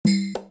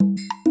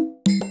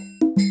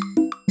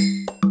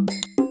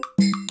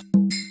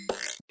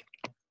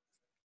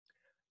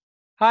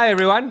Hi,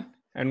 everyone,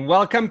 and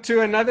welcome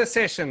to another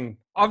session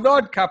of The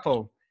Odd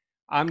Couple.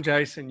 I'm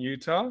Jason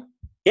Yitro.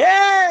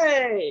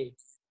 Yay!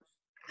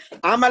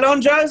 I'm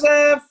Alon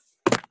Joseph.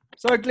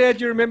 So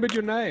glad you remembered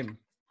your name.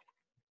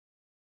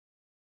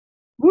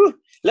 Woo.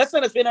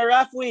 Listen, it's been a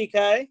rough week,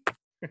 eh?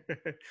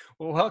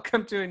 Well,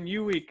 welcome to a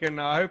new week,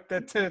 and I hope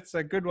that it's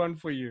a good one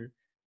for you.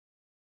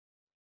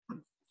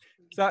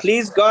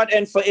 Please God,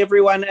 and for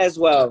everyone as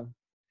well.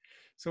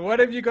 So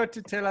what have you got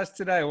to tell us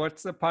today?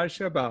 What's the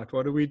parsha about?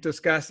 What are we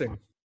discussing?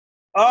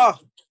 Oh,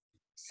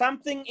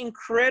 something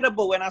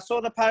incredible. When I saw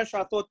the parsha,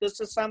 I thought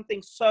this is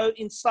something so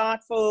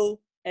insightful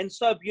and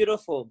so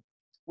beautiful.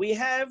 We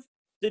have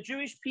the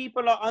Jewish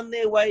people are on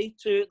their way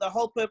to the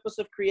whole purpose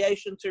of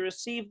creation to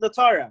receive the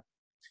Torah.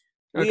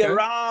 We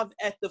arrive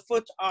at the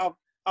foot of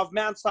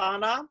Mount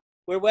Sinai.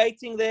 We're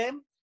waiting there.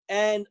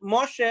 And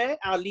Moshe,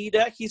 our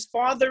leader, his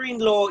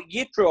father-in-law,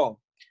 Yitro,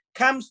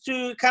 comes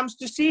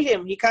to see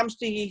him. He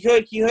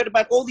heard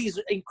about all these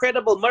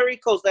incredible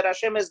miracles that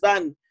Hashem has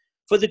done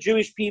for the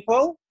Jewish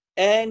people.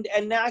 And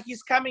now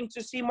he's coming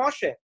to see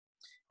Moshe.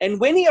 And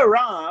when he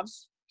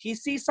arrives, he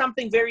sees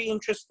something very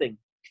interesting.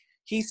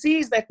 He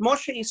sees that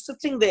Moshe is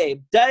sitting there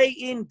day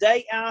in,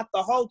 day out,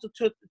 the whole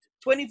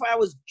 24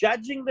 hours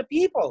judging the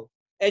people.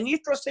 And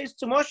Yitro says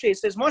to Moshe, he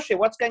says, Moshe,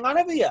 what's going on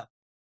over here?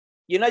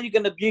 You know,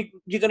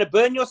 you're gonna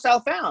burn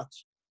yourself out.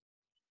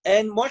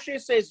 And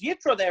Moshe says,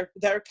 Yitro,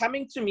 they're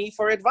coming to me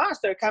for advice.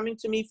 They're coming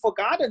to me for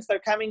guidance. They're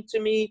coming to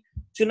me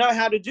to know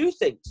how to do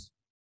things.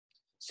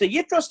 So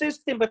Yitro says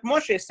to him, but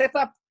Moshe, set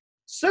up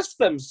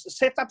systems,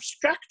 set up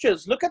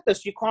structures. Look at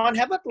this. You can't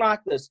have it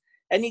like this.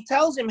 And he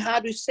tells him how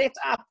to set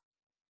up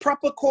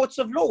proper courts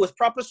of law with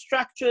proper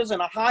structures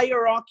and a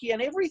hierarchy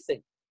and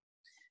everything.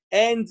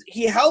 And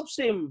he helps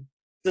him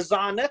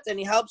design it and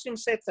he helps him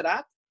set it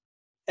up.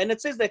 And it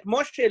says that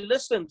Moshe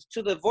listened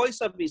to the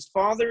voice of his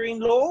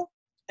father-in-law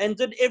and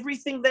did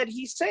everything that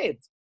he said.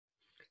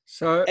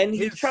 And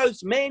he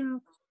chose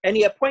men and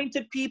he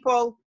appointed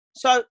people.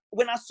 So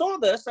when I saw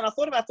this and I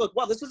thought,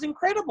 wow, this is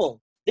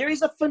incredible. There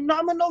is a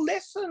phenomenal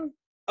lesson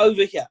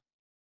over here.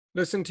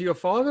 Listen to your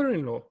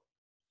father-in-law.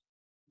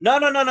 No.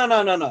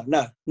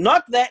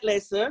 Not that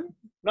lesson.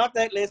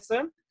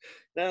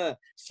 No.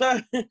 So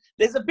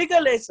there's a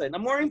bigger lesson, a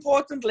more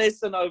important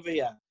lesson over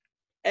here.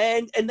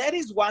 And that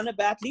is one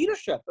about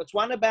leadership. It's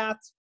one about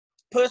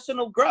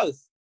personal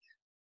growth.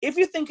 If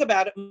you think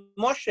about it,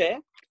 Moshe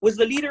was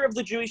the leader of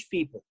the Jewish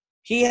people.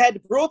 He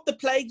had brought the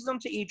plagues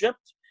into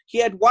Egypt. He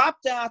had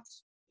wiped out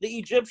the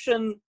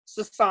Egyptian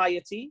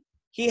society.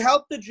 He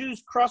helped the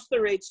Jews cross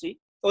the Red Sea,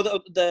 or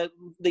the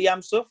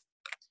Yam Suf.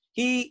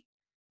 He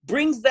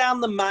brings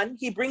down the man.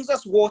 He brings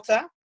us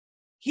water.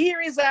 Here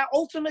is our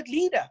ultimate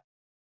leader.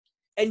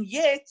 And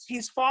yet,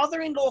 his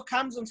father-in-law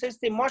comes and says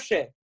to him,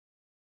 Moshe,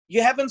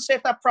 you haven't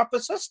set up proper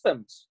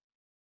systems.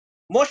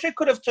 Moshe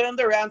could have turned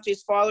around to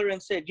his father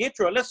and said,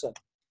 Yitro, listen,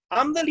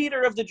 I'm the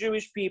leader of the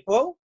Jewish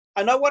people.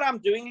 I know what I'm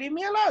doing. Leave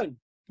me alone.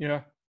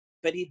 Yeah.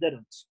 But he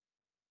didn't.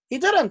 He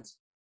didn't.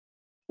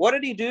 What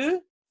did he do?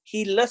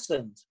 He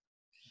listened.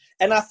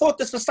 And I thought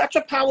this is such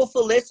a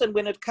powerful lesson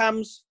when it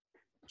comes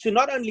to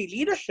not only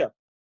leadership,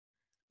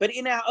 but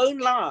in our own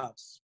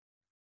lives.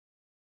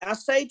 Our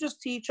sages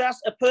teach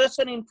us a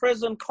person in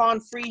prison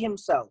can't free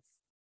himself.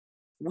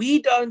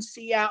 We don't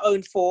see our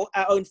own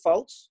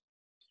faults.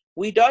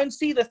 We don't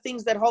see the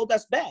things that hold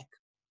us back.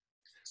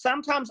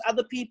 Sometimes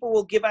other people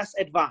will give us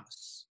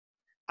advice.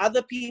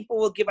 Other people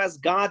will give us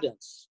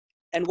guidance.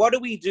 And what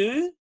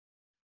do?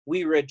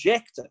 We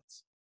reject it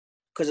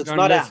because it's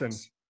not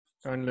ours.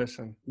 Don't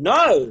listen.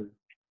 No.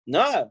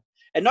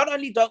 And not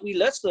only don't we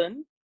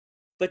listen,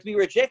 but we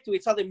reject it. We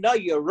tell them, no,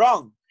 you're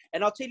wrong.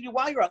 And I'll tell you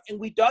why you're wrong. And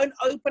we don't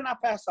open up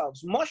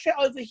ourselves. Moshe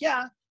over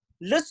here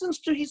listens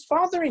to his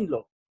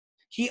father-in-law.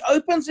 He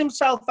opens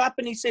himself up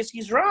and he says,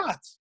 he's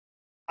right.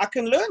 I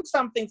can learn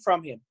something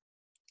from him.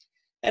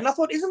 And I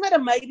thought, isn't that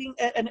amazing?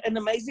 An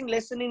amazing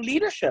lesson in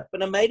leadership,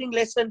 an amazing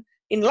lesson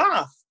in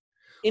life,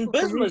 in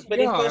business, but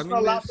in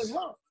personal life as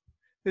well.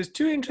 There's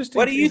two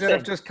interesting things that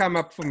have just come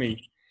up for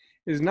me.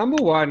 Is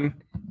number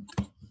one,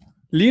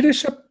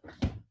 leadership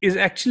is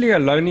actually a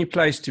lonely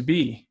place to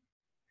be.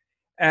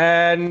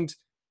 And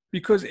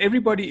because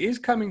everybody is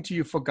coming to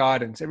you for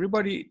guidance.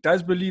 Everybody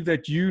does believe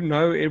that you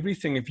know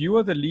everything. If you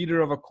are the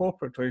leader of a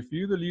corporate or if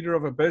you're the leader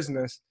of a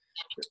business,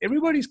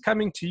 everybody's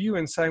coming to you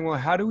and saying, well,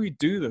 how do we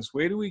do this?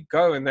 Where do we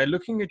go? And they're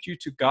looking at you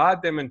to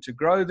guide them and to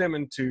grow them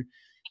and to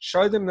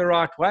show them the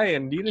right way.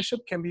 And leadership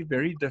can be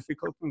very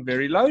difficult and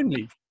very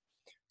lonely.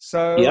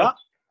 So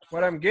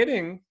what I'm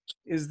getting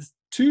is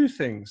two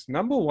things.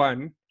 Number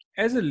one,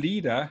 as a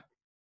leader,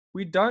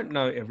 we don't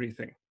know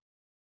everything.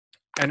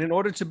 And in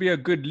order to be a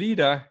good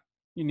leader,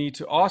 you need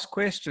to ask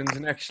questions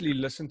and actually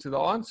listen to the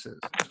answers.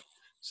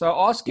 So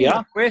asking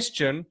a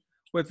question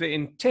with the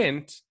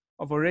intent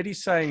of already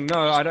saying,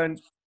 no,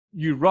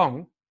 you're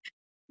wrong,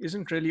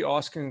 isn't really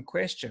asking a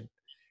question.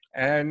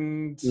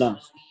 And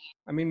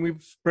I mean,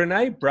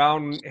 Brene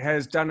Brown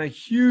has done a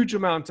huge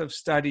amount of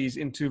studies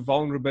into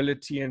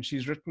vulnerability, and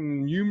she's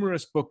written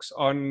numerous books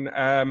on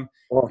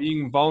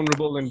being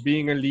vulnerable and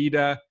being a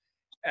leader.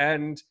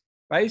 And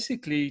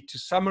basically, to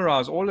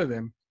summarize all of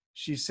them,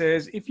 she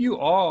says, if you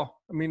are,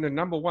 I mean, the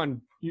number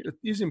one, it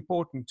is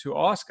important to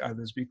ask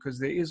others because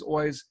there is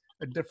always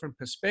a different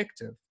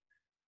perspective,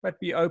 but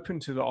be open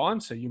to the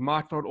answer. You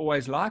might not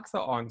always like the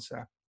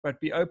answer,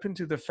 but be open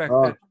to the fact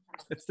that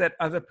it's that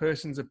other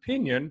person's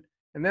opinion,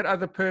 and that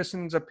other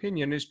person's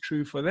opinion is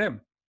true for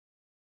them.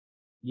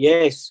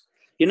 Yes.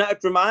 You know, it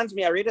reminds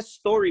me, I read a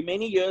story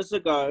many years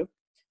ago.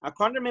 I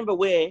can't remember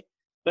where,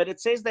 but it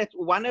says that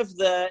one of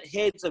the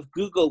heads of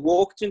Google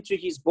walked into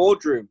his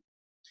boardroom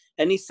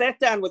and he sat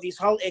down with his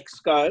whole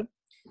exco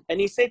and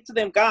he said to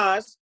them,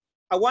 guys,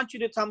 I want you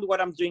to tell me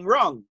what I'm doing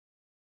wrong.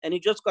 And he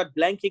just got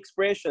blank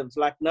expressions,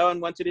 like no one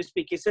wanted to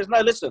speak. He says,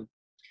 no, listen,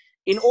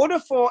 in order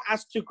for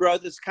us to grow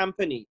this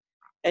company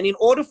and in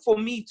order for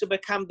me to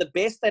become the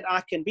best that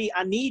I can be,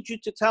 I need you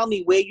to tell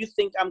me where you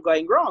think I'm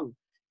going wrong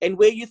and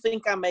where you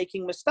think I'm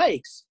making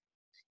mistakes.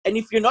 And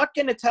if you're not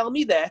going to tell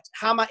me that,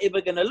 how am I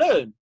ever going to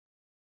learn?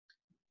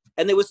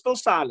 And there was still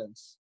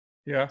silence.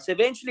 Yeah. So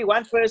eventually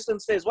one person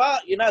says, well,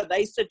 you know,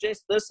 they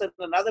suggest this, and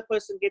another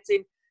person gets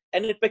in.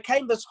 And it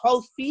became this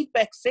whole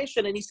feedback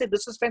session. And he said,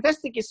 this is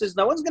fantastic. He says,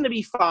 no one's going to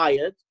be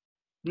fired.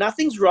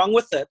 Nothing's wrong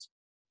with it.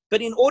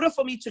 But in order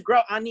for me to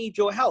grow, I need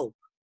your help.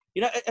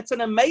 You know, it's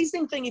an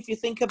amazing thing if you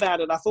think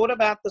about it. I thought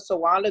about this a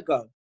while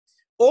ago.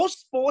 All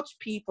sports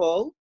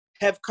people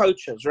have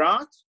coaches,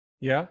 right?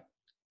 Yeah.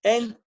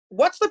 And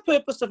what's the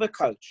purpose of a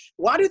coach?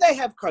 Why do they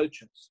have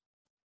coaches?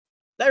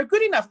 They're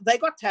good enough. They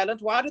got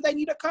talent. Why do they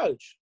need a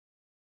coach?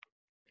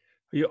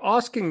 You're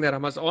asking that. I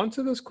must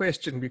answer this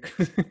question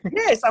because...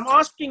 Yes, I'm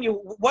asking you,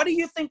 what do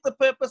you think the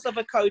purpose of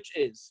a coach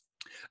is?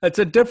 It's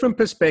a different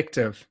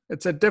perspective.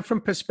 It's a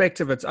different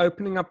perspective. It's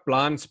opening up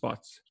blind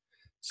spots.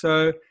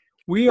 So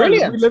we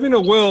live in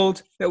a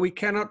world that we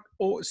cannot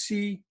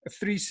see a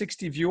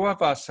 360 view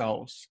of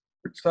ourselves.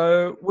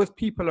 So with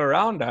people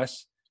around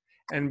us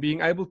and being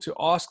able to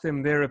ask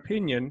them their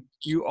opinion,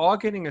 you are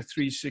getting a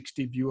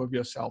 360 view of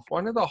yourself.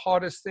 One of the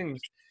hardest things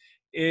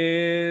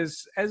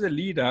is, as a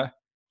leader,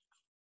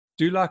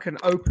 do like an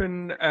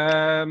open,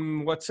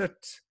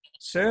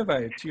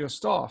 survey to your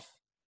staff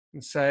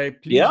and say,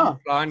 please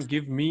reply and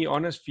give me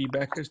honest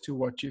feedback as to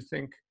what you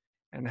think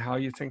and how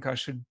you think I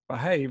should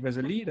behave as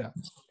a leader.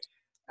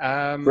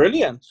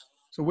 Brilliant.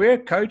 So where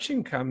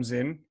coaching comes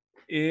in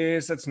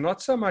is it's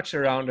not so much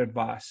around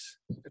advice.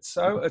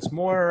 It's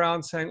more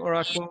around saying, all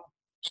right, well,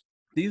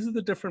 these are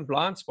the different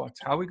blind spots.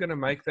 How are we going to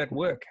make that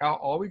work? How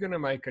are we going to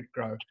make it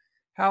grow?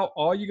 How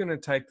are you going to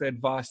take the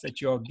advice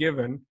that you're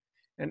given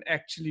and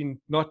actually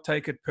not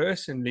take it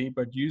personally,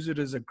 but use it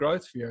as a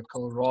growth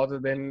vehicle rather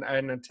than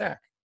an attack?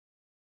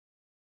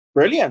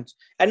 Brilliant.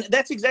 And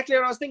that's exactly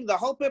what I was thinking. The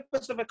whole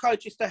purpose of a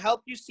coach is to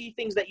help you see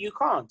things that you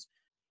can't.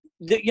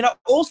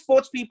 All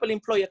sports people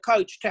employ a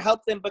coach to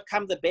help them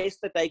become the best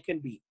that they can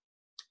be.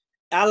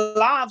 Our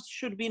lives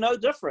should be no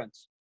different.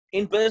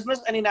 In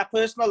business and in our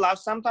personal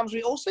lives, sometimes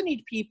we also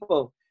need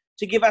people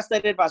to give us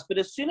that advice. But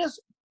as soon as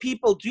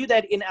people do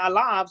that in our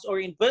lives or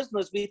in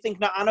business, we think,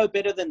 no, I know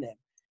better than them.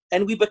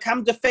 And we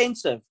become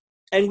defensive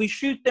and we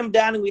shoot them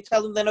down and we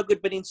tell them they're not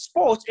good. But in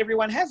sports,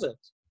 everyone has it.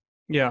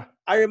 Yeah.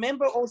 I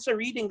remember also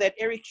reading that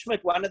Eric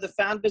Schmidt, one of the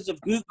founders of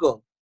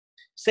Google,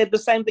 said the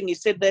same thing. He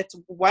said that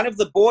one of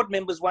the board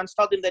members once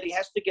told him that he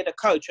has to get a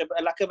coach,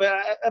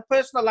 a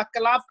personal, like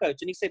a life coach.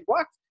 And he said,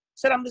 what? He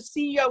said, I'm the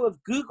CEO of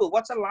Google.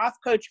 What's a life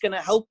coach going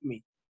to help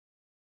me?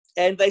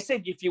 And they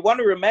said, if you want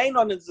to remain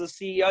on as the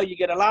CEO, you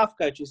get a life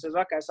coach. He says,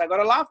 okay, so I got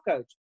a life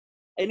coach.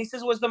 And he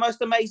says, it was the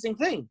most amazing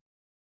thing.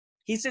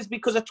 He says,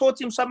 because I taught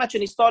him so much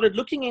and he started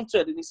looking into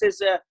it. And he says,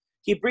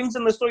 he brings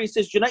in the story. He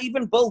says,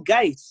 even Bill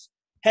Gates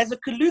has a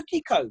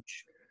Kaluki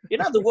coach.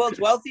 The world's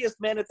wealthiest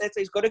man at that,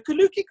 he's got a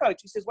Kaluki coach.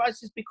 He says, why? He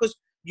says, because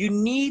you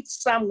need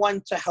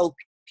someone to help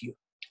you.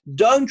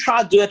 Don't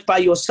try to do it by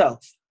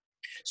yourself.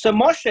 So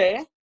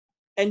Moshe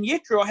and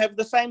Yitro have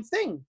the same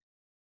thing.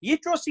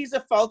 Yitro sees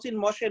a fault in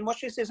Moshe and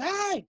Moshe says,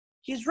 hey,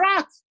 he's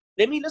right.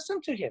 Let me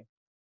listen to him.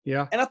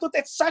 Yeah. And I thought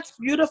that's such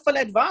beautiful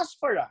advice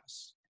for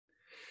us.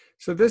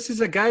 So this is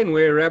again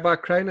where Rabbi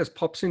Kranus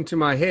pops into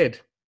my head.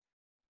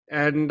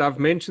 And I've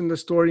mentioned the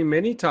story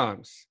many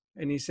times.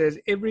 And he says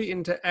every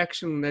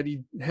interaction that he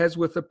has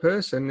with a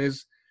person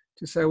is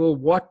to say, well,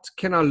 what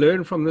can I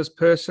learn from this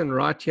person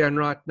right here and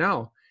right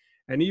now?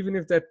 And even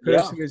if that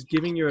person is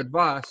giving you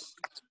advice,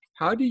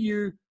 how do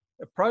you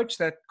approach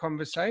that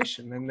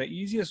conversation? And the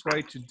easiest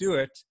way to do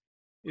it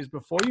is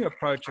before you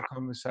approach a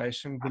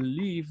conversation,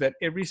 believe that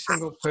every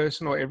single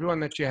person or everyone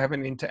that you have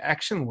an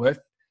interaction with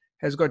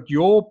has got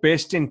your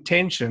best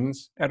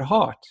intentions at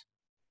heart.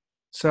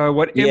 So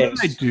whatever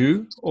they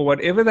do or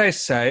whatever they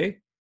say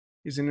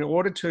is in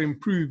order to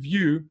improve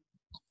you,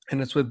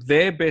 and it's with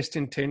their best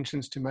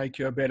intentions to make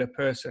you a better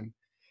person.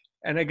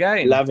 And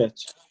again, love it.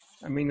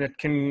 I mean, it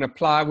can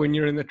apply when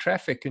you're in the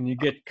traffic and you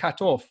get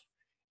cut off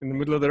in the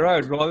middle of the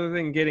road. Rather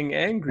than getting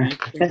angry,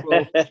 think,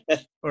 well,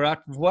 all right,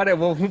 what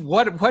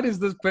has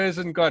this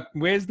person got?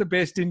 Where's the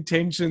best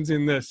intentions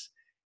in this?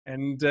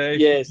 And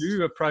if you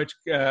do approach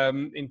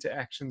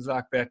interactions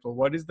like that, well,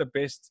 what is the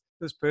best?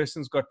 This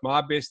person's got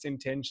my best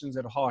intentions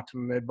at heart,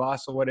 and the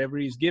advice or whatever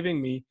he's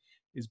giving me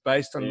is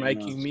based on Very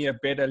making nice. me a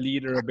better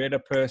leader, a better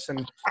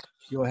person.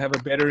 You'll have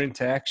a better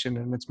interaction,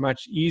 and it's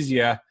much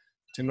easier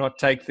to not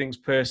take things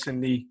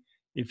personally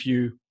if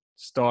you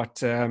start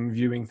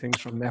viewing things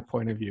from that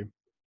point of view.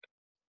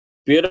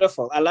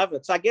 Beautiful. I love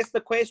it. So I guess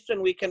the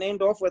question we can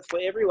end off with for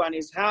everyone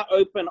is, how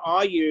open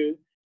are you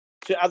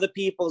to other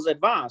people's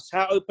advice?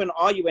 How open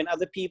are you when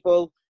other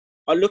people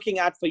are looking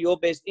out for your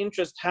best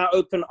interest? How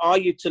open are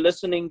you to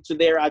listening to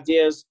their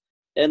ideas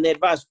and their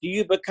advice? Do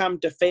you become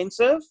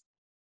defensive,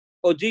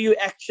 or do you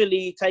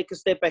actually take a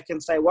step back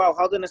and say, wow,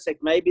 hold on a sec,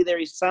 maybe there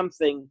is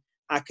something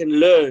I can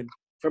learn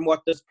from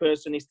what this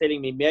person is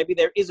telling me. Maybe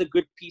there is a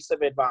good piece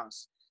of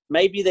advice.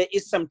 Maybe there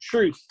is some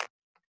truth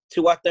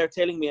to what they're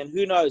telling me. And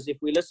who knows, if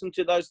we listen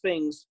to those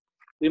things,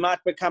 we might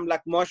become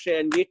like Moshe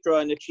and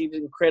Yitro and achieve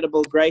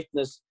incredible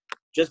greatness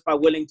just by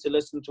willing to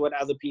listen to what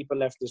other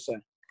people have to say.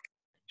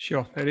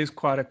 Sure, that is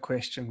quite a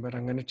question, but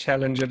I'm going to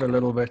challenge it a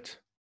little bit.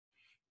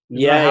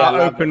 Yeah, how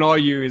open are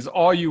you?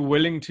 Are you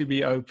willing to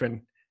be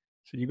open?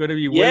 So you've got to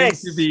be willing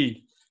to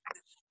be.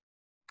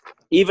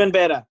 Even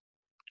better.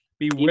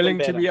 Be willing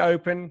to be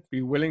open,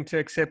 be willing to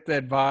accept the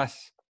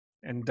advice,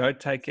 and don't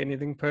take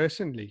anything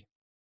personally.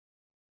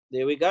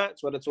 There we go.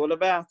 It's what it's all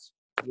about.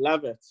 I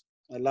love it.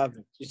 I love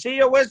it. You see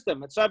your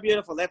wisdom. It's so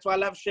beautiful. That's why I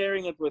love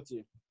sharing it with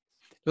you.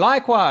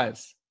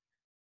 Likewise.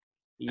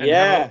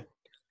 Yeah.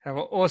 Have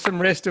an awesome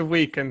rest of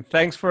week, and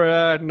thanks for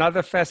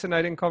another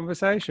fascinating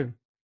conversation.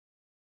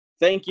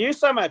 Thank you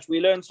so much. We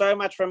learn so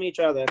much from each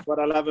other. That's what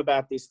I love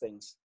about these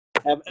things.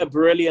 Have a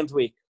brilliant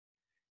week.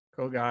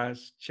 Cool,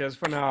 guys. Cheers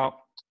for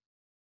now.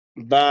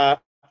 Bye.